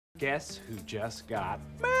Guess who just got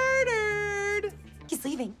murdered? He's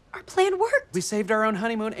leaving. Our plan worked. We saved our own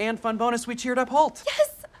honeymoon and fun bonus. We cheered up Holt.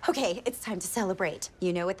 Yes! Okay, it's time to celebrate.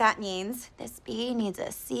 You know what that means. This B needs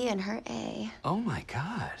a C in her A. Oh my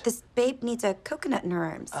God. This babe needs a coconut in her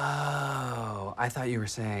arms. Oh, I thought you were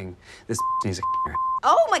saying this needs a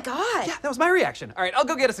Oh my God! Yeah, that was my reaction. All right, I'll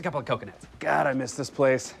go get us a couple of coconuts. God, I miss this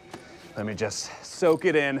place. Let me just soak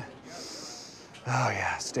it in. Oh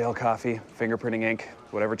yeah, stale coffee, fingerprinting ink,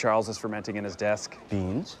 whatever Charles is fermenting in his desk.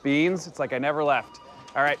 Beans? Beans? It's like I never left.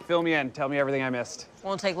 All right, fill me in. Tell me everything I missed.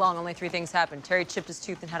 Won't take long. Only 3 things happened. Terry chipped his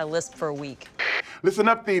tooth and had a lisp for a week. Listen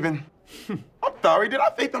up, Steven. I'm sorry, did I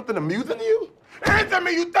say something amusing to you? Answer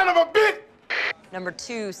me, you son of a bitch! Number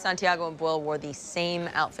 2, Santiago and Boyle wore the same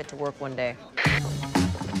outfit to work one day.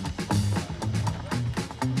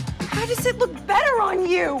 How does it look better on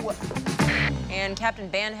you? And Captain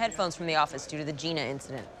banned headphones from the office due to the Gina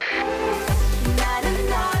incident.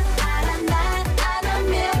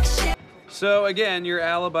 So again, your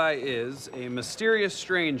alibi is a mysterious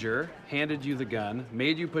stranger handed you the gun,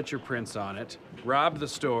 made you put your prints on it, robbed the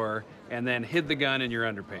store, and then hid the gun in your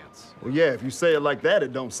underpants. Well, yeah, if you say it like that,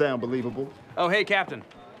 it don't sound believable. Oh, hey, Captain.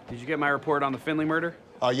 Did you get my report on the Finley murder?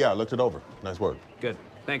 Yeah, I looked it over. Nice work. Good.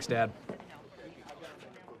 Thanks, Dad.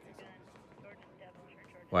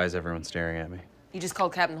 Why is everyone staring at me? You just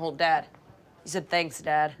called Captain Holt Dad. You said thanks,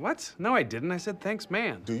 Dad. What? No, I didn't. I said thanks,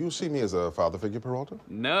 man. Do you see me as a father figure, Peralta?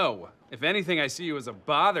 No. If anything, I see you as a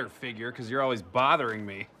bother figure because you're always bothering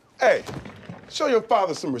me. Hey, show your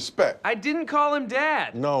father some respect. I didn't call him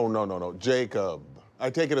Dad. No. Jacob. I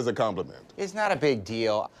take it as a compliment. It's not a big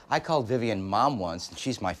deal. I called Vivian Mom once, and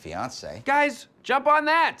she's my fiance. Guys, jump on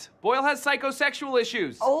that. Boyle has psychosexual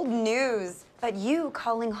issues. Old news. But you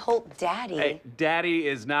calling Holt Daddy. Hey, Daddy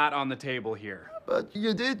is not on the table here. But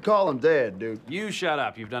you did call him Dad, dude. You shut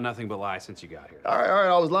up. You've done nothing but lie since you got here. All right,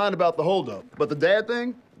 I was lying about the holdup. But the dad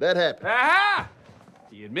thing, that happened. Aha!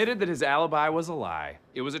 He admitted that his alibi was a lie.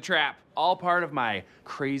 It was a trap, all part of my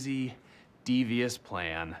crazy, devious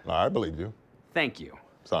plan. I believe you. Thank you.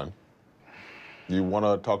 Son, you want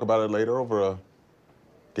to talk about it later over a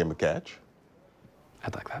game of catch?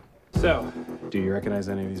 I'd like that. So, do you recognize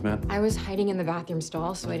any of these men? I was hiding in the bathroom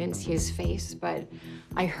stall, so I didn't see his face, but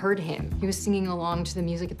I heard him. He was singing along to the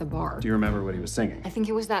music at the bar. Do you remember what he was singing? I think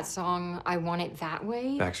it was that song, I Want It That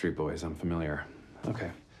Way. Backstreet Boys, I'm familiar.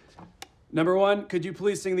 Okay. Number 1, could you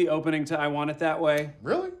please sing the opening to I Want It That Way?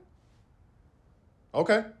 Really?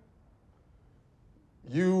 Okay.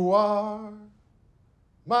 You are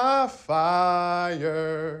my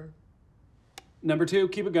fire. Number 2,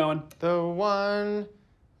 keep it going. The one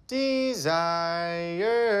desire.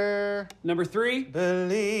 Number 3.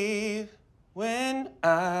 Believe when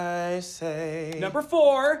I say. Number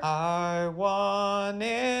 4. I want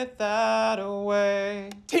it that way.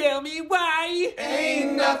 Tell me why.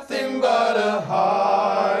 Ain't nothing but a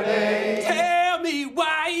heartache. Tell me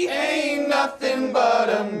why. Ain't nothing but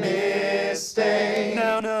a mistake.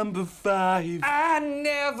 Now number 5. I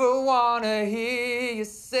never wanna hear you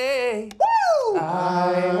say, woo!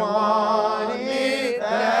 I want it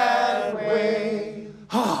that way.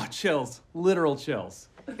 Oh, chills. Literal chills.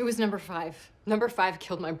 It was number 5. Number 5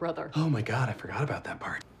 killed my brother. Oh my God, I forgot about that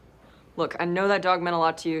part. Look, I know that dog meant a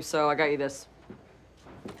lot to you, so I got you this.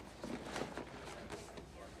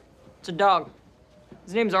 It's a dog.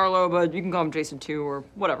 His name's Arlo, but you can call him Jason too, or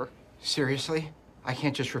whatever. Seriously? I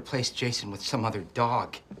can't just replace Jason with some other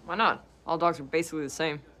dog. Why not? All dogs are basically the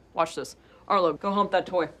same. Watch this. Arlo, go hump that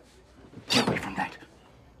toy. Get away from that.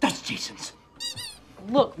 That's Jason's.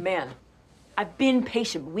 Look, man, I've been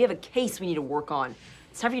patient, but we have a case we need to work on.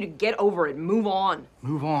 It's time for you to get over it and move on.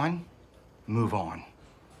 Move on? Move on.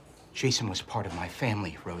 Jason was part of my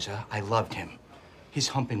family, Rosa. I loved him. His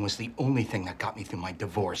humping was the only thing that got me through my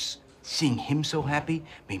divorce. Seeing him so happy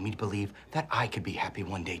made me believe that I could be happy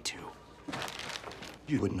one day, too.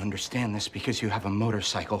 You wouldn't understand this because you have a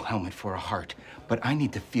motorcycle helmet for a heart, but I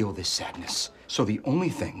need to feel this sadness. So the only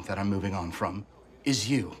thing that I'm moving on from is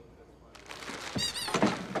you.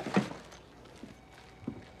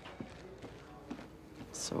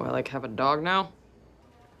 So I, like, have a dog now?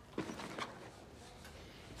 I've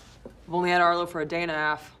only had Arlo for a day and a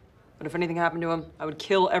half, but if anything happened to him, I would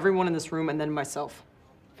kill everyone in this room and then myself.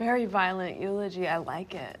 Very violent eulogy. I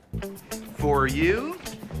like it. For you,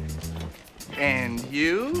 and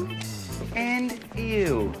you, and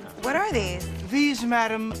you. What are these? These,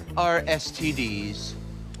 madam, are STDs.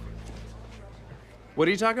 What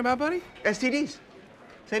are you talking about, buddy? STDs.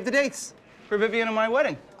 Save the dates for Vivian and my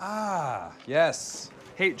wedding. Ah, yes.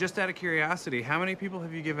 Hey, just out of curiosity, how many people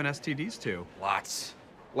have you given STDs to? Lots.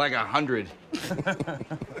 Like 100.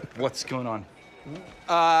 What's going on?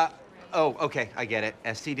 Oh, okay, I get it.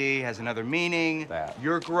 STD has another meaning.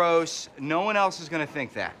 You're gross. No one else is gonna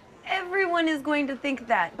think that. Everyone is going to think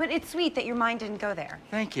that, but it's sweet that your mind didn't go there.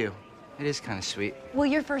 Thank you. It is kind of sweet. Will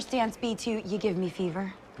your first dance be to You Give Me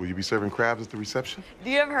Fever? Will you be serving crabs at the reception? Do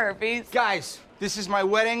you have herpes? Guys, this is my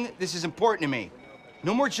wedding. This is important to me.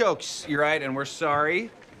 No more jokes. You're right, and we're sorry.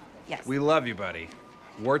 Yes. We love you, buddy.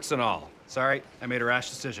 Warts and all. Sorry, I made a rash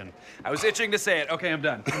decision. I was itching to say it. Okay, I'm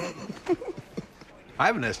done. I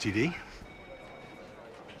have an STD.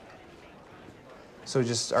 So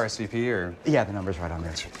just RSVP or? Yeah, the number's right on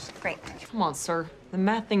there. Great. Come on, sir. The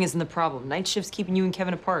math thing isn't the problem. Night shift's keeping you and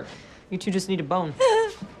Kevin apart. You two just need a bone.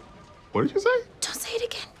 What did you say? Don't say it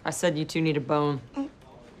again. I said you two need a bone.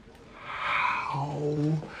 How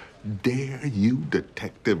dare you,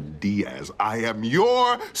 Detective Diaz? I am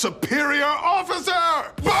your superior officer!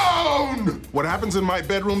 Bone! What happens in my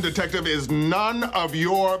bedroom, Detective, is none of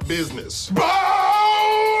your business.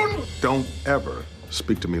 Bone! Don't ever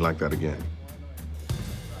speak to me like that again.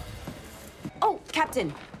 Oh,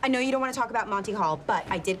 Captain, I know you don't want to talk about Monty Hall, but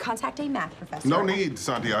I did contact a math professor. No need,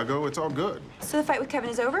 Santiago. It's all good. So the fight with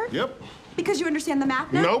Kevin is over? Yep. Because you understand the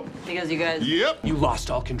math now? Nope. Because you guys... Yep. You lost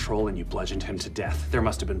all control and you bludgeoned him to death. There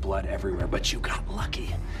must have been blood everywhere, but you got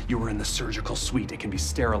lucky. You were in the surgical suite. It can be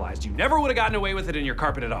sterilized. You never would have gotten away with it in your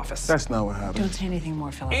carpeted office. That's not what happened. Don't say anything more,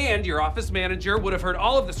 Philip. And your office manager would have heard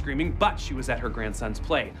all of the screaming, but she was at her grandson's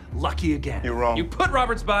play. Lucky again. You're wrong. You put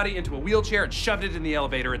Robert's body into a wheelchair and shoved it in the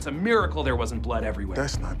elevator. It's a miracle there wasn't blood everywhere.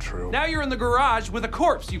 That's not true. Now you're in the garage with a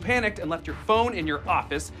corpse. You panicked and left your phone in your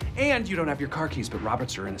office, and you don't have your car keys, but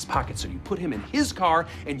Robert's are in his pocket, so you put him in his car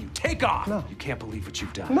and you take off. No. You can't believe what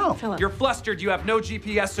you've done. No. Philip. You're flustered, you have no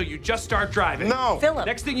GPS, so you just start driving. No. Philip.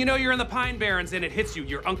 Next thing you know, you're in the Pine Barrens and it hits you.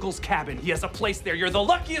 Your uncle's cabin. He has a place there. You're the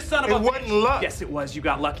luckiest son of a... It wasn't luck. Yes, it was. You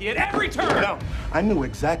got lucky at every turn. No, I knew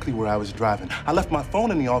exactly where I was driving. I left my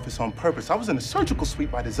phone in the office on purpose. I was in a surgical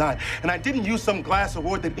suite by design, and I didn't use some glass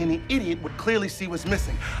award that any idiot would clearly see was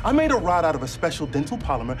missing. I made a rod out of a special dental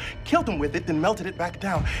polymer, killed him with it, then melted it back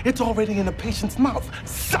down. It's already in the patient's mouth,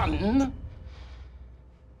 son.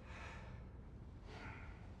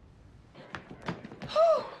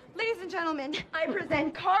 Ladies and gentlemen, I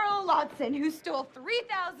present Carl Lodson, who stole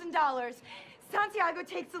 $3,000. Santiago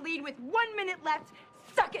takes the lead with 1 minute left.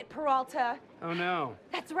 Suck it, Peralta. Oh, no.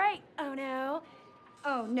 That's right. Oh, no.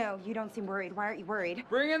 Oh, no, you don't seem worried. Why aren't you worried?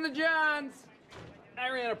 Bring in the Johns. I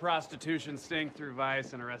ran a prostitution sting through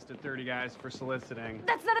Vice and arrested 30 guys for soliciting.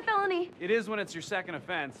 That's not a felony. It is when it's your second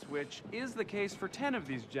offense, which is the case for 10 of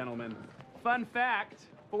these gentlemen. Fun fact,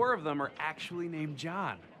 4 of them are actually named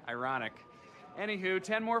John. Ironic. Anywho,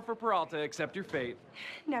 10 more for Peralta, accept your fate.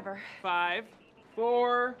 Never. 5,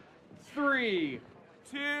 4, 3,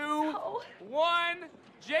 2, 1.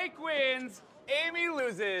 Jake wins, Amy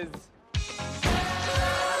loses.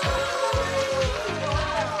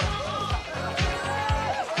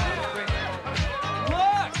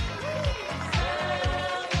 Look!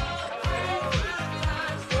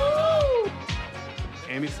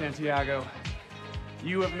 Amy Santiago,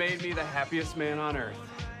 you have made me the happiest man on earth.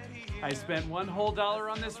 I spent $1 whole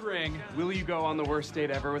on this ring. Will you go on the worst date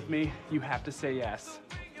ever with me? You have to say yes.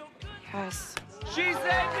 Yes. She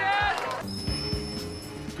said yes!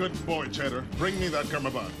 Good boy, Cheddar. Bring me that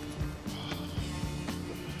cummerbund.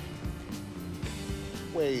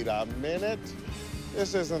 Wait a minute.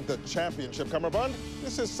 This isn't the championship cummerbund.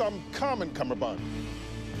 This is some common cummerbund.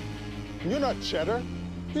 You're not Cheddar.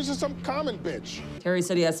 You're just some common bitch. Terry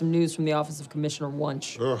said he has some news from the Office of Commissioner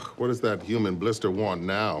Wunsch. Ugh, what does that human blister want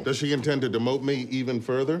now? Does she intend to demote me even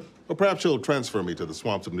further? Or perhaps she'll transfer me to the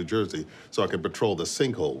swamps of New Jersey so I can patrol the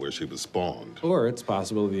sinkhole where she was spawned. Or it's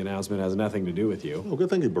possible the announcement has nothing to do with you. Oh, good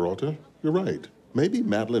thinking, Peralta. You're right. Maybe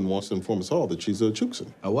Madeline wants to inform us all that she's a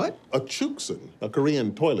Chuksan. A what? A Chuksan, a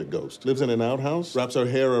Korean toilet ghost. Lives in an outhouse, wraps her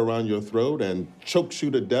hair around your throat, and chokes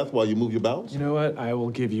you to death while you move your bowels. You know what? I will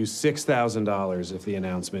give you $6,000 if the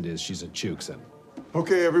announcement is she's a Chuksan.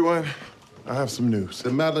 Okay, everyone. I have some news.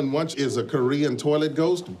 The Madeline Wunsch is a Korean toilet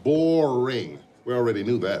ghost? Boring. We already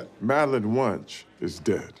knew that. Madeline Wunsch is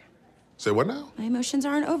dead. Say what now? My emotions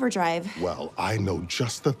are in overdrive. Well, I know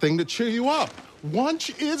just the thing to cheer you up. Wunsch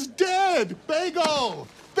is dead! Bagel!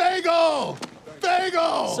 Bagel!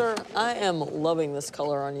 Bagel! Sir, I am loving this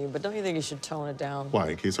color on you, but don't you think you should tone it down? Why,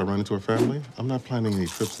 in case I run into her family? I'm not planning any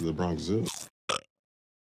trips to the Bronx Zoo.